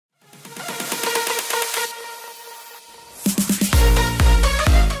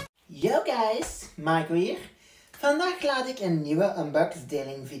Marco hier. Vandaag laat ik een nieuwe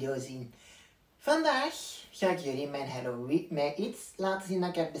unboxing video zien. Vandaag ga ik jullie mijn iets laten zien dat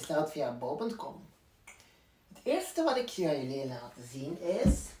ik heb besteld via bol.com. Het eerste wat ik ga jullie laten zien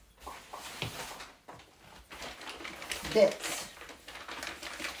is dit.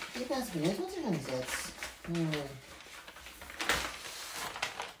 Ik ben eens benieuwd wat erin zit.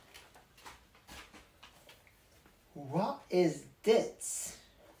 Wat is dit?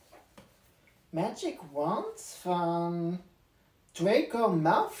 Magic Wand van Draco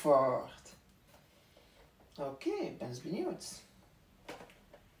malfor. Oké, ik ben eens benieuwd.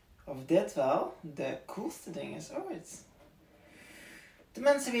 Of dit wel de coolste ding is ooit. De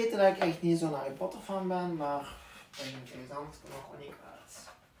mensen weten dat ik echt niet zo'n Harry Potter fan ben, maar iets anders kan ook niet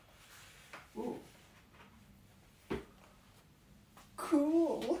kwaad. Oeh.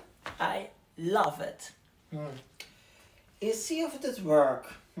 Cool. I love it. Let's see of it works.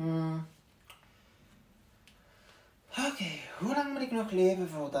 Oké, hoe lang moet ik nog leven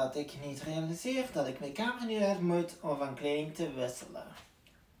voordat ik niet realiseer dat ik mijn kamer niet uit moet om van kleding te wisselen?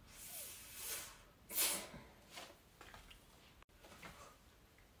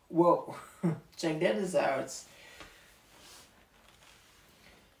 Wow, check dit eens uit.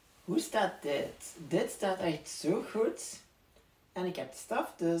 Hoe staat dit? Dit staat echt zo goed. En ik heb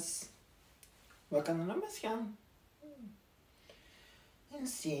staf, dus wat kan er nog misgaan?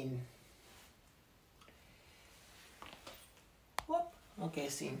 Eens zien. Okay,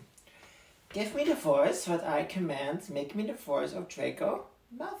 zien. Give me the voice, what I command. Make me the voice of Draco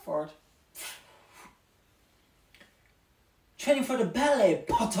Malfor. Training for the ballet,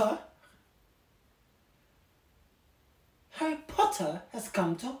 Potter. Harry Potter has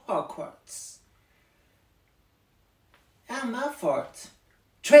come to Hogwarts. And Malfor.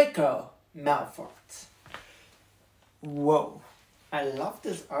 Draco Malfor. Wow, I love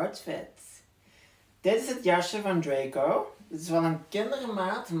this outfit. Dit is het jasje van Draco. Het is wel een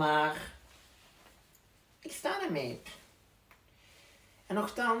kindermaat, maar ik sta ermee. En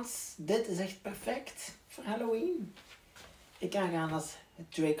nochtans, dit is echt perfect voor Halloween. Ik kan gaan als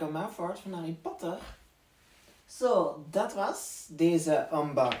Draco Malfor van Harry Potter. Zo, dat was deze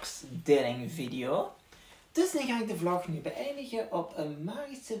unboxing video. Dus nu ga ik de vlog nu beëindigen op een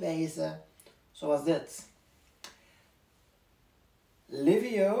magische wijze, zoals dit.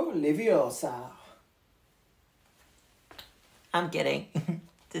 Livio Liviosa. I'm kidding.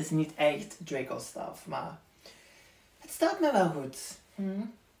 Het is niet echt Draco stuff, maar het staat me wel goed.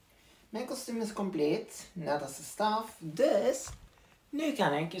 Mijn kostuum is compleet, net als de staf. Dus nu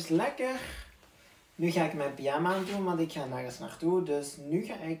ga ik eens lekker. Nu ga ik mijn pyjama aan doen, want ik ga nergens naartoe. Dus nu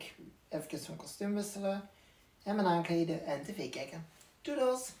ga ik even mijn kostuum wisselen en mijn aankleden en tv kijken.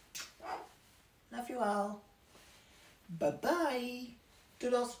 Doedels. Love you all. Bye bye.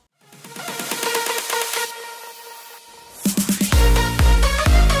 Doedels.